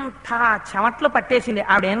 ఒళ్ళంతా చెమట్లు పట్టేసింది.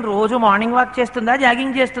 ఆవిడేం రోజు మార్నింగ్ వాక్ చేస్తుందా,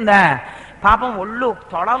 జాగింగ్ చేస్తుందా? పాపం ఒళ్ళు,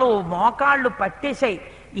 తొడలు, మోకాళ్ళు పట్టేశాయి.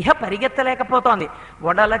 ఇహ పరిగెత్తలేకపోతోంది.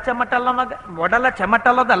 ఒడల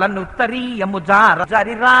చెమటలదల నుత్తరీయము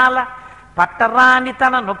జారిరాల పట్టరాని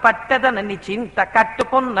తనను పట్టెదనని చింత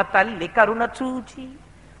కట్టుకున్న తల్లి కరుణ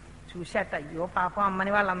చూశాట. అయ్యో పాపం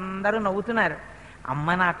అమ్మని వాళ్ళందరూ నవ్వుతున్నారు. అమ్మ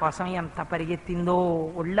నా కోసం ఎంత పరిగెత్తిందో,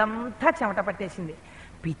 ఒళ్ళంతా చెమట పట్టేసింది.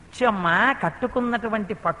 పిచ్చమ్మ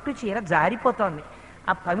కట్టుకున్నటువంటి పట్టు చీర జారిపోతోంది.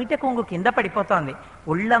 ఆ పమిట కొంగు కింద పడిపోతోంది.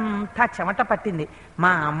 ఒళ్ళంతా చెమట పట్టింది.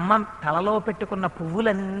 మా అమ్మ తలలో పెట్టుకున్న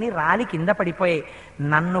పువ్వులన్నీ రాలి కింద పడిపోయాయి.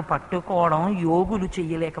 నన్ను పట్టుకోవడం యోగులు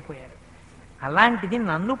చెయ్యలేకపోయారు. అలాంటిది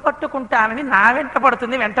నన్ను పట్టుకుంటానని నా వెంట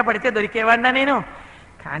పడుతుంది. వెంట పడితే దొరికేవాడినా నేను?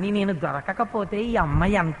 కానీ నేను దొరకకపోతే ఈ అమ్మ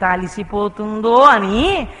ఎంత అలిసిపోతుందో అని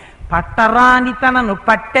పట్టరాని తనను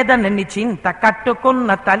పట్టెదనని చింత కట్టుకున్న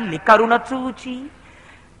తల్లి కరుణ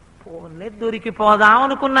పోలే దొరికిపోదాం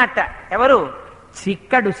అనుకున్నట్ట. ఎవరు?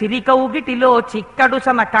 చిక్కడు సిరికౌగిటిలో చిక్కడు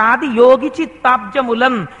సన కాది యోగి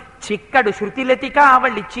చిత్తాబ్జములన్ చిక్కడు శృతిలతి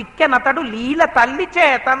కావళి చిక్కెనతడు లీల తల్లి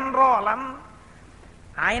చేతన్రోలన్.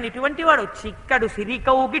 ఆయన ఇటువంటి వాడు. చిక్కడు సిరి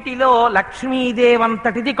కౌగిటిలో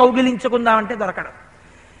లక్ష్మీదేవంతటిది కౌగిలించుకుందామంటే దొరకడు,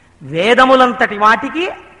 వేదములంతటి వాటికి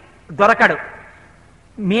దొరకడు.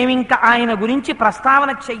 మేమింక ఆయన గురించి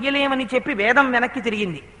ప్రస్తావన చెయ్యలేమని చెప్పి వేదం వెనక్కి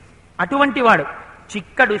తిరిగింది. అటువంటి వాడు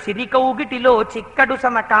చిక్కడు సిరికౌగిటిలో చిక్కడు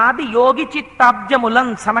సనకాది యోగి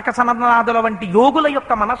చిత్తాబ్జములన్, సనక సననాదుల వంటి యోగుల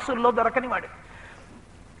యొక్క మనస్సుల్లో దొరకని వాడు,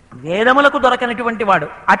 వేదములకు దొరకనటువంటి వాడు.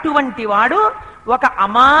 అటువంటి వాడు ఒక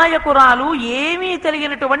అమాయకురాలు, ఏమీ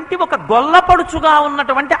తెలియనటువంటి ఒక గొల్లపడుచుగా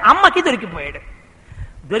ఉన్నటువంటి అమ్మకి దొరికిపోయాడు.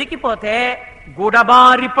 దొరికిపోతే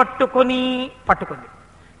గుడబారి పట్టుకుంది,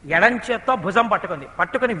 ఎడంచేత్తో భుజం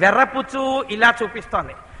పట్టుకుని వెర్రపుచ్చు ఇలా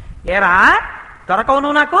చూపిస్తోంది. ఏరా దొరకవు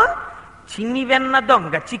నువ్వు నాకు, చిన్ని వెన్న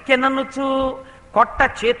దొంగ చిక్కెననుచు కొట్ట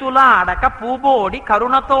చేతులాడక పూబోడి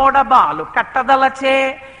కరుణతోడ బాలు కట్టదలచే.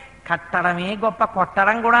 కట్టడమే గొప్ప,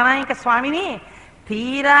 కొట్టడం కూడానా ఇంకా స్వామిని?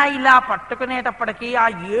 తీరా ఇలా పట్టుకునేటప్పటికీ ఆ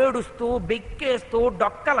ఏడుస్తూ బెక్కేస్తూ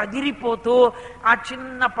డొక్కలు అదిరిపోతూ ఆ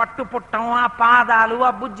చిన్న పట్టు పుట్టం, ఆ పాదాలు,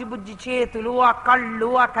 ఆ బుజ్జి బుజ్జి చేతులు, ఆ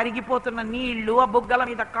కళ్ళు, ఆ కరిగిపోతున్న నీళ్లు, ఆ బుగ్గల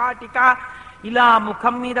మీద కాటిక, ఇలా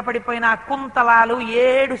ముఖం మీద పడిపోయిన ఆ కుంతలాలు,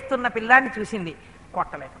 ఏడుస్తున్న పిల్లాన్ని చూసింది.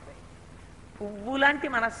 కొట్టలేకపోయింది. పువ్వు లాంటి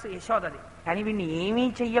మనస్సు యశోదది. కానీ వీడిని ఏమీ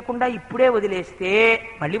చెయ్యకుండా ఇప్పుడే వదిలేస్తే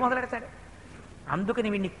మళ్ళీ మొదలెడతాడు. అందుకని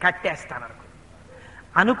వీడిని కట్టేస్తాను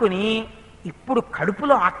అనుకుని ఇప్పుడు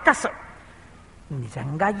కడుపులో అక్కసం.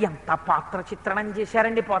 నిజంగా ఎంత పాత్ర చిత్రణం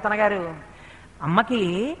చేశారండి పోతన గారు. అమ్మకి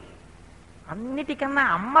అన్నిటికన్నా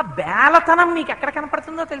అమ్మ బేలతనం మీకు ఎక్కడ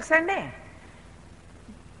కనపడుతుందో తెలుసా అండి?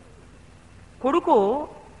 కొడుకు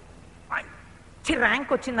మంచి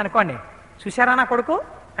ర్యాంక్ వచ్చింది అనుకోండి, చూసారా నా కొడుకు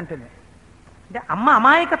అంటుంది. అంటే అమ్మ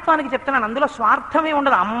అమాయకత్వానికి చెప్తున్నాను, అందులో స్వార్థమే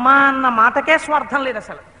ఉండదు. అమ్మ అన్న మాటకే స్వార్థం లేదు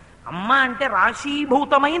అసలు. అమ్మ అంటే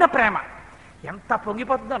రాశీభూతమైన ప్రేమ. ఎంత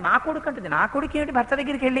పొంగిపోతుందో. నా కొడుకు అంటుంది. నా కొడుకు ఏమిటి భర్త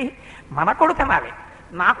దగ్గరికి వెళ్ళి మన కొడుకు అనాలి,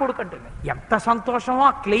 నా కొడుకు అంటుంది. ఎంత సంతోషమో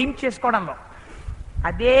ఆ క్లెయిమ్ చేసుకోవడంలో.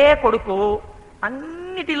 అదే కొడుకు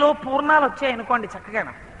అన్నిటిలో పూర్ణాలు వచ్చాయి అనుకోండి,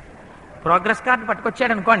 చక్కగా ప్రోగ్రెస్ కార్డు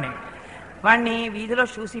పట్టుకొచ్చాడు అనుకోండి, వాడిని వీధిలో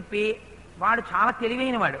చూసిప్పి, వాడు చాలా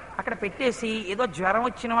తెలివైన వాడు, అక్కడ పెట్టేసి ఏదో జ్వరం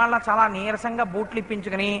వచ్చిన వాళ్ళ చాలా నీరసంగా బూట్లు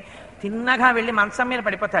ఇప్పించుకుని తిన్నగా వెళ్ళి మంచం మీద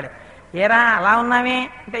పడిపోతాడు. ఏరా అలా ఉన్నావే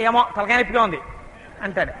అంటే, ఏమో తలకాయ నొప్పిగా ఉంది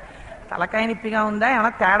అంటాడు. తలకాయ నొప్పిగా ఉందా,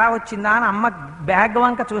 ఏమన్నా తేడా వచ్చిందా అని అమ్మ బ్యాగ్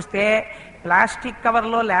వంక చూస్తే ప్లాస్టిక్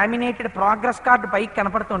కవర్లో లామినేటెడ్ ప్రోగ్రెస్ కార్డు పైకి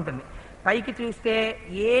కనపడుతూ ఉంటుంది. పైకి చూస్తే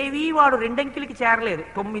ఏవి వాడు రెండంకిలకి చేరలేదు,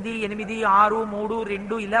 9, 8, 6, 3,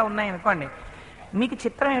 2 ఇలా ఉన్నాయనుకోండి. మీకు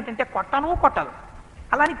చిత్రం ఏమిటంటే కొట్టదు,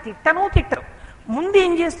 అలాని తిట్టరు. ముందు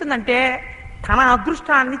ఏం చేస్తుందంటే తన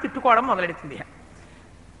అదృష్టాన్ని తిట్టుకోవడం మొదలెడుతుంది.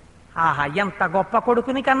 ఆహా, ఎంత గొప్ప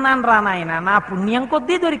కొడుకుని కన్నాను రా నాయన, నా పుణ్యం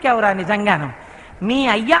కొద్దీ దొరికావురా నిజంగాను. మీ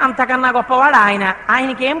అయ్య అంతకన్నా గొప్పవాడు ఆయన.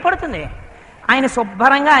 ఆయనకి ఏం పడుతుంది? ఆయన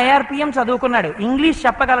శుభ్రంగా IRPM చదువుకున్నాడు, ఇంగ్లీష్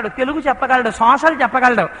చెప్పగలడు, తెలుగు చెప్పగలడు, సోషల్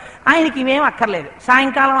చెప్పగలడు. ఆయనకి ఇవేం అక్కర్లేదు.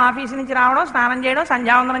 సాయంకాలం ఆఫీసు నుంచి రావడం, స్నానం చేయడం,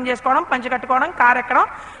 సంధ్యావందనం చేసుకోవడం, పంచి కట్టుకోవడం, కారు ఎక్కడం,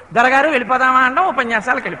 దొరగారు వెళ్ళిపోదామా అనడం,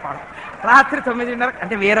 ఉపన్యాసాలకు వెళ్ళిపోవడం. రాత్రి 9:30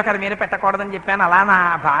 అంటే వేరొకరి మీద పెట్టకూడదని చెప్పాను, అలా నా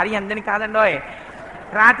భార్య అందని కాదండోయ్.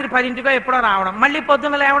 రాత్రి 10 ఎప్పుడో రావడం, మళ్ళీ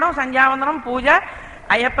పొద్దున్న లేవడం, సంధ్యావందనం, పూజ,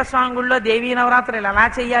 అయ్యప్ప స్వామి గుళ్ళో దేవీ నవరాత్రులు ఎలా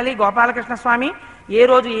చేయాలి, గోపాలకృష్ణ స్వామి ఏ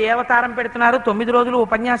రోజు ఏ అవతారం పెడుతున్నారు, 9 రోజులు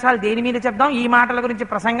ఉపన్యాసాలు దేని మీద చెప్దాం, ఈ మాటల గురించి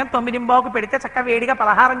ప్రసంగం 9:15కు పెడితే చక్కగా వేడిగా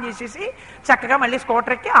పలహారం చేసేసి చక్కగా మళ్ళీ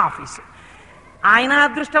స్కూటర్ ఎక్కి ఆఫీసు. ఆయన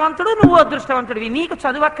అదృష్టవంతుడు, నువ్వు అదృష్టవంతుడివి. నీకు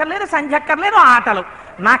చదువు అక్కర్లేదు, సంధ్య అక్కర్లేదు, ఆటలు.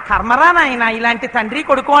 నా కర్మరా నాయన ఇలాంటి తండ్రి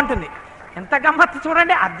కొడుకు అంటుంది. ఎంత గమ్మత్తు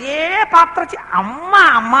చూడండి. అదే పాత్ర అమ్మ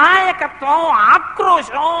అమాయకత్వం,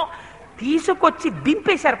 ఆక్రోశం తీసుకొచ్చి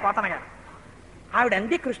దింపేశారు పోతన గారు.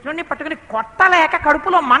 ఆవిడంది కృష్ణుడిని పట్టుకుని కొట్టలేక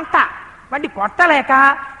కడుపులో మంట వంటి కొట్టలేక,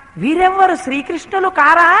 వీరెవ్వరు శ్రీకృష్ణులు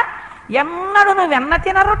కారా, ఎన్నడును వెన్న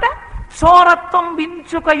తినరుట, సోరత్వం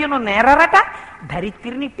బించుకయును నేరరట,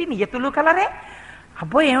 ధరిత్రినిట్టి నియతులు కలరే.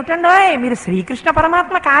 అబ్బో ఏమిటండో మీరు శ్రీకృష్ణ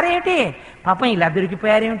పరమాత్మ కారేమిటి, పాపం ఇలా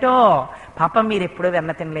దొరికిపోయారేమిటో, పాపం మీరు ఎప్పుడూ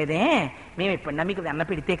వెన్న తినలేదే, మేము ఎప్పుడన్నా మీకు వెన్న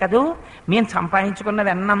పెడితే కదూ, మేము సంపాదించుకున్న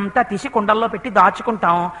వెన్నంతా తీసి కుండల్లో పెట్టి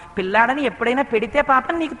దాచుకుంటాం, పిల్లాడని ఎప్పుడైనా పెడితే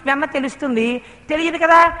పాపం నీకు వెన్న తెలుస్తుంది, తెలియదు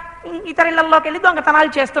కదా, ఇతరులలోకి వెళ్ళి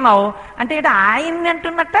దొంగతనాలు చేస్తున్నావు అంటే ఆయన్ని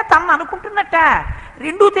అంటున్నట్ట తను అనుకుంటున్నట్ట,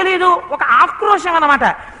 రెండూ తెలియదు. ఒక ఆక్రోశం అన్నమాట.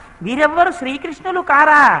 వీరెవ్వరు శ్రీకృష్ణులు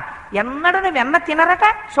కారా, ఎన్నడని వెన్న తినరట,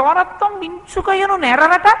 సోరత్వం మించుకయును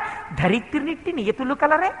నేరరట, ధరిత్రినిట్టి నియతులు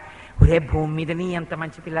కలరే. ఒరే భూమి మీద నీ ఎంత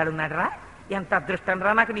మంచి పిల్లాడున్నాడు రా, ఎంత అదృష్టం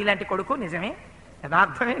రా నాకు నీలాంటి కొడుకు. నిజమే,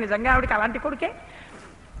 యథార్థమే, నిజంగా ఆవిడకి అలాంటి కొడుకే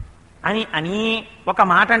అని ఒక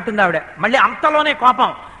మాట అంటుంది ఆవిడ. మళ్ళీ అంతలోనే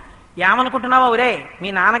కోపం. ఏమనుకుంటున్నావా ఒరే, మీ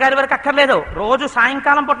నాన్నగారి వరకు అక్కర్లేదు, రోజు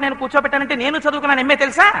సాయంకాలం పూట నేను కూర్చోబెట్టానంటే నేను చదువుకున్నాను ఎంఏ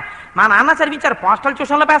తెలుసా, మా నాన్న చదివించారు, పోస్టల్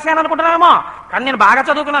ట్యూషన్లో పాస్ అయ్యాను అనుకుంటున్నావేమో, కానీ నేను బాగా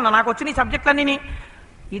చదువుకున్నాను, నాకు వచ్చి నీ సబ్జెక్టులన్నీ.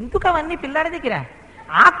 ఎందుకు అవన్నీ పిల్లాడి దగ్గర?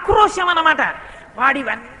 ఆక్రోశం అన్నమాట.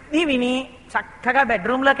 వాడివన్నీ విని చక్కగా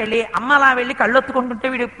బెడ్రూమ్లోకి వెళ్ళి అమ్మ అలా వెళ్ళి కళ్ళొత్తుకుంటుంటే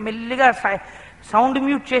వీడు మెల్లిగా సౌండ్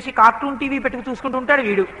మ్యూట్ చేసి కార్టూన్ టీవీ పెట్టుకు చూసుకుంటూ ఉంటాడు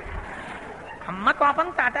వీడు. అమ్మ కోపం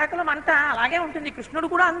తాటాకుల మంట అలాగే ఉంటుంది. కృష్ణుడు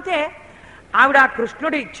కూడా అంతే. ఆవిడ ఆ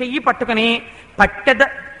కృష్ణుడి చెయ్యి పట్టుకుని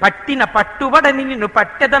పట్టిన పట్టుబడని నిన్ను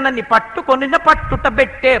పట్టెదనని పట్టుకొనిన పట్టుట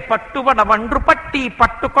బెట్టే పట్టుబడ వండ్రు పట్టి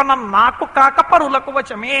పట్టుకొన నాకు కాక పరులకు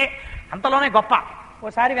వశమే. అంతలోనే గొప్ప.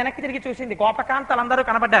 ఓసారి వెనక్కి తిరిగి చూసింది. గోపకాంతలందరూ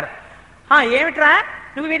కనబడ్డారు. ఏమిట్రా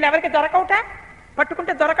నువ్వు వీళ్ళు ఎవరికి దొరకవుట?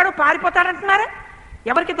 పట్టుకుంటే దొరకడు, పారిపోతాడంటున్నారు.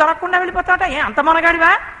 ఎవరికి దొరకకుండా వెళ్ళిపోతావుట? అంత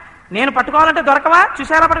మొనగాడివా? నేను పట్టుకోవాలంటే దొరకవా?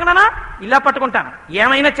 చూసారా పట్టుకున్నానా? ఇలా పట్టుకుంటాను,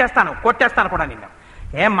 ఏమైనా చేస్తాను, కొట్టేస్తాను కూడా నిన్ను.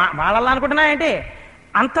 వాళ్ళల్లా అనుకుంటున్నా ఏంటి?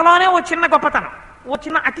 అంతలోనే ఓ చిన్న గొప్పతనం, ఓ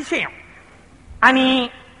చిన్న అతిశయం అని.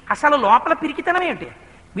 అసలు లోపల పిరికితనం ఏమిటి?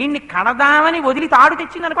 వీడిని కడదామని వదిలి తాడు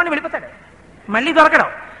తెచ్చింది అనుకోండి వెళ్ళిపోతాడు, మళ్ళీ దొరకడం.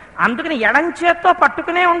 అందుకని ఎడం చేత్తో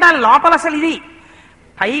పట్టుకునే ఉండాలి లోపల. అసలు ఇది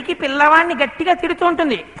పైకి పిల్లవాడిని గట్టిగా తిడుతూ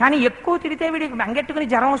ఉంటుంది, కానీ ఎక్కువ తిడితే వీడికి బంగెట్టుకుని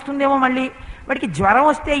జ్వరం వస్తుందేమో. మళ్ళీ వాడికి జ్వరం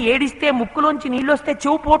వస్తే ఏడిస్తే ముక్కులోంచి నీళ్ళు వస్తే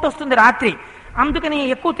చెవు పోటు వస్తుంది రాత్రి. అందుకని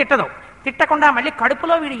ఎక్కువ తిట్టదు. తిట్టకుండా మళ్ళీ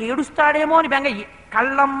కడుపులో వీడు ఏడుస్తాడేమో అని బెంగ.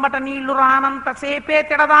 కళ్ళంబట నీళ్లు రానంతసేపే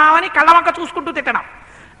తిడదామని కళ్ళవంక చూసుకుంటూ తిట్టడం.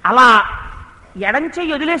 అలా ఎడం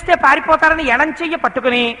చెయ్యి వదిలేస్తే పారిపోతారని ఎడం చెయ్యి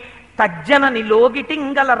పట్టుకుని తజ్జనని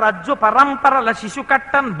లోగిటింగల రజ్జు పరంపరల శిశు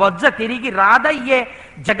కట్టన్ బొజ్జ తిరిగి రాదయ్యే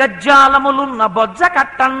జగజ్జాలములున్న బొజ్జ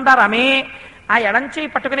కట్టందరమే. ఆ ఎడం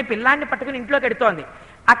చెయ్యి పట్టుకుని పిల్లాన్ని పట్టుకుని ఇంట్లోకి ఎడుతోంది.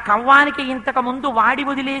 ఆ కవ్వానికి ఇంతకు ముందు వాడి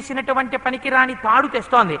వదిలేసినటువంటి పనికిరాని తాడు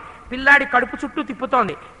తెస్తోంది. పిల్లాడి కడుపు చుట్టూ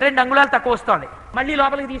తిప్పుతోంది. 2 అంగుళాలు తక్కువ వస్తోంది. మళ్ళీ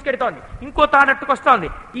లోపలికి తీసుకెడుతోంది. ఇంకో తాడు అట్టుకొస్తోంది.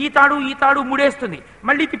 ఈ తాడు ముడేస్తుంది,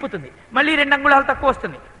 మళ్ళీ తిప్పుతుంది. మళ్ళీ 2 అంగుళాలు తక్కువ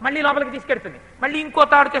వస్తుంది, మళ్ళీ లోపలికి తీసుకెడుతుంది. మళ్ళీ ఇంకో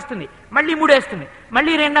తాడు తెస్తుంది, మళ్ళీ ముడేస్తుంది.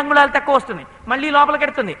 మళ్ళీ 2 అంగుళాలు తక్కువ వస్తుంది, మళ్ళీ లోపలికి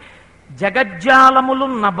ఎడుతుంది.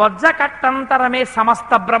 జగజ్జాలములున్న బొజ్జ కట్టంతరమే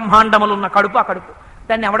సమస్త బ్రహ్మాండములున్న కడుపు. ఆ కడుపు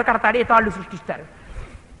దాన్ని ఎవడు కడతాడు? ఏ తాళ్ళు సృష్టిస్తారు?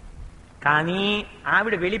 కానీ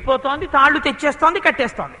ఆవిడ వెళ్ళిపోతోంది, తాళ్ళు తెచ్చేస్తోంది,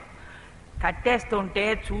 కట్టేస్తోంది. కట్టేస్తుంటే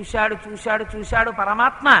చూశాడు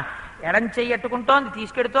పరమాత్మ. ఎడం చెయ్యట్టుకుంటోంది,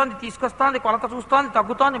 తీసుకెడుతోంది, తీసుకొస్తోంది, కొలత చూస్తోంది,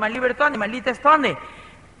 తగ్గుతోంది, మళ్ళీ పెడుతోంది, మళ్ళీ తెస్తోంది.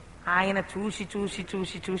 ఆయన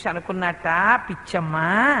చూసి అనుకున్నట్ట, పిచ్చమ్మా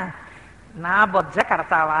నా బొజ్జ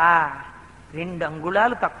కడతావా? 2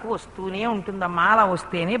 అంగుళాలు తక్కువ వస్తూనే ఉంటుందమ్మా, అలా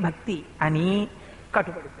వస్తేనే భక్తి అని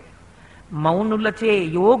కట్టుబడిపోయాడు. మౌనులచే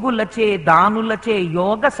యోగులచే దానులచే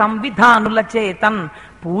యోగ సంవిధానులచే తన్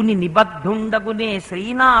పూని నిబద్ధుండగునే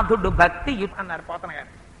శ్రీనాథుడు భక్తి అన్నారు పోతన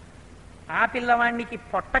గారు. ఆ పిల్లవాడికి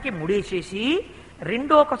పొట్టకి ముడేసేసి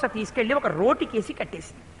రెండో కొస తీసుకెళ్లి ఒక రోటికేసి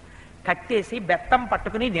కట్టేసి బెత్తం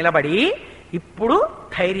పట్టుకుని నిలబడి, ఇప్పుడు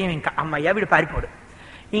ధైర్యం ఇంకా అమ్మయ్య వీడు పారిపోడు.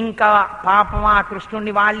 ఇంకా పాపం ఆ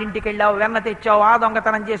కృష్ణుడిని వాళ్ళింటికి వెళ్ళావు, వెన్న తెచ్చావు, ఆ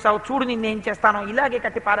దొంగతనం చేశావు, చూడు నిన్నేం చేస్తాను, ఇలాగే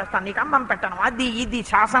కట్టి పారేస్తాను, నీకు అన్నం పెట్టాను, అది ఇది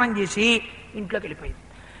శాసనం చేసి ఇంట్లోకి వెళ్ళిపోయింది.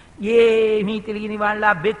 ఏమీ తెలియని వాళ్ళ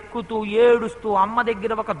బెక్కుతూ ఏడుస్తూ అమ్మ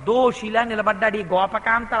దగ్గర ఒక దోషిలా నిలబడ్డాడు. ఈ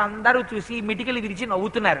గోపకాంతలు అందరూ చూసి మిటికలు విరిచి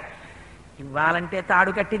నవ్వుతున్నారు. ఇవ్వాలంటే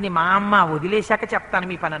తాడు కట్టింది మా అమ్మ, వదిలేశాక చెప్తాను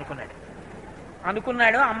మీ పని అనుకున్నాడు.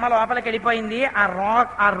 అమ్మ లోపలికి వెళ్ళిపోయింది.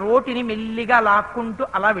 ఆ రోటిని మెల్లిగా లాక్కుంటూ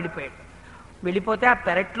అలా వెళ్ళిపోతే ఆ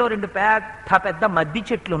పెరట్లో 2 పెద్ద మద్ది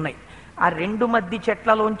చెట్లు ఉన్నాయి. ఆ 2 మద్ది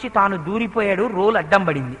చెట్లలోంచి తాను దూరిపోయాడు. రోలు అడ్డం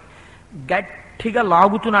పడింది. గట్టిగా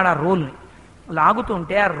లాగుతున్నాడు. ఆ రోల్ని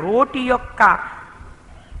లాగుతుంటే ఆ రోటి యొక్క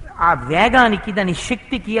ఆ వేగానికి, దాని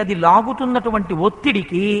శక్తికి, అది లాగుతున్నటువంటి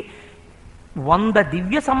ఒత్తిడికి 100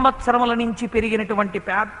 దివ్య సంవత్సరముల నుంచి పెరిగినటువంటి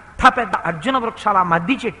పెద్ద అర్జున వృక్షాల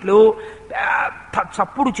మద్ది చెట్లు పెద్ద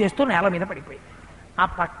చప్పుడు చేస్తూ నేల మీద పడిపోయి. ఆ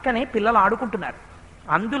పక్కనే పిల్లలు ఆడుకుంటున్నారు.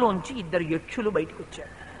 అందులోంచి 2 యక్షులు బయటకు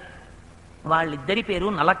వచ్చారు. వాళ్ళిద్దరి పేరు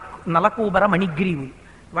నలకూబర మణిగ్రీవులు.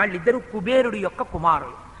 వాళ్ళిద్దరూ కుబేరుడి యొక్క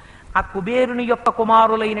కుమారులు. ఆ కుబేరుని యొక్క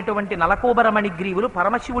కుమారులైనటువంటి నలకూబర మణిగ్రీవులు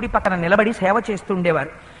పరమశివుడి పక్కన నిలబడి సేవ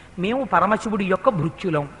చేస్తుండేవారు. మేము పరమశివుడి యొక్క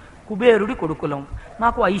భృత్యులం, కుబేరుడి కొడుకులం,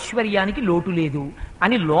 మాకు ఐశ్వర్యానికి లోటు లేదు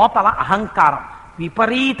అని లోపల అహంకారం,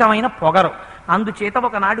 విపరీతమైన పొగరు. అందుచేత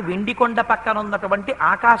ఒకనాడు వెండికొండ పక్కన ఉన్నటువంటి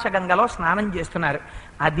ఆకాశగంగలో స్నానం చేస్తున్నారు.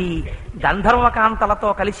 అది గంధర్వకాంతలతో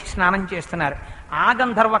కలిసి స్నానం చేస్తున్నారు. ఆ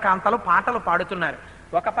గంధర్వకాంతలు పాటలు పాడుతున్నారు.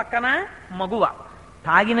 ఒక పక్కన మగువ,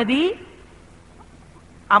 తాగినది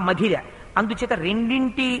ఆ మధిర. అందుచేత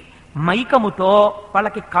రెండింటి మైకముతో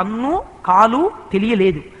వాళ్ళకి కన్ను కాలు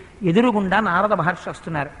తెలియలేదు. ఎదురుగుండా నారద మహర్షి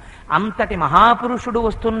వస్తున్నారు. అంతటి మహాపురుషుడు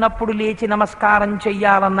వస్తున్నప్పుడు లేచి నమస్కారం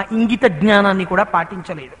చెయ్యాలన్న ఇంగిత జ్ఞానాన్ని కూడా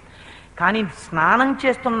పాటించలేదు. కానీ స్నానం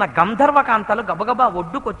చేస్తున్న గంధర్వకాంతలు గబగబా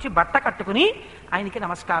ఒడ్డుకొచ్చి బట్ట కట్టుకుని ఆయనకి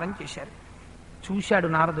నమస్కారం చేశారు. చూశాడు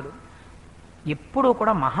నారదుడు. ఎప్పుడూ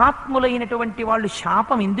కూడా మహాత్ములైనటువంటి వాళ్ళు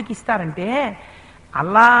శాపం ఎందుకు ఇస్తారంటే,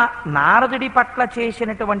 అలా నారదుడి పట్ల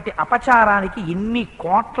చేసినటువంటి అపచారానికి ఎన్ని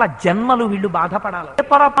కోట్ల జన్మలు వీళ్ళు బాధపడాలి. ఏ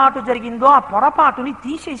పొరపాటు జరిగిందో ఆ పొరపాటుని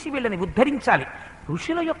తీసేసి వీళ్ళని ఉద్ధరించాలి.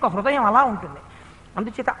 ఋషుల యొక్క హృదయం అలా ఉంటుంది.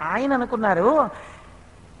 అందుచేత ఆయన అనుకున్నారు,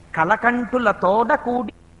 కలకంఠుల తోడ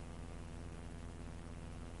కూడి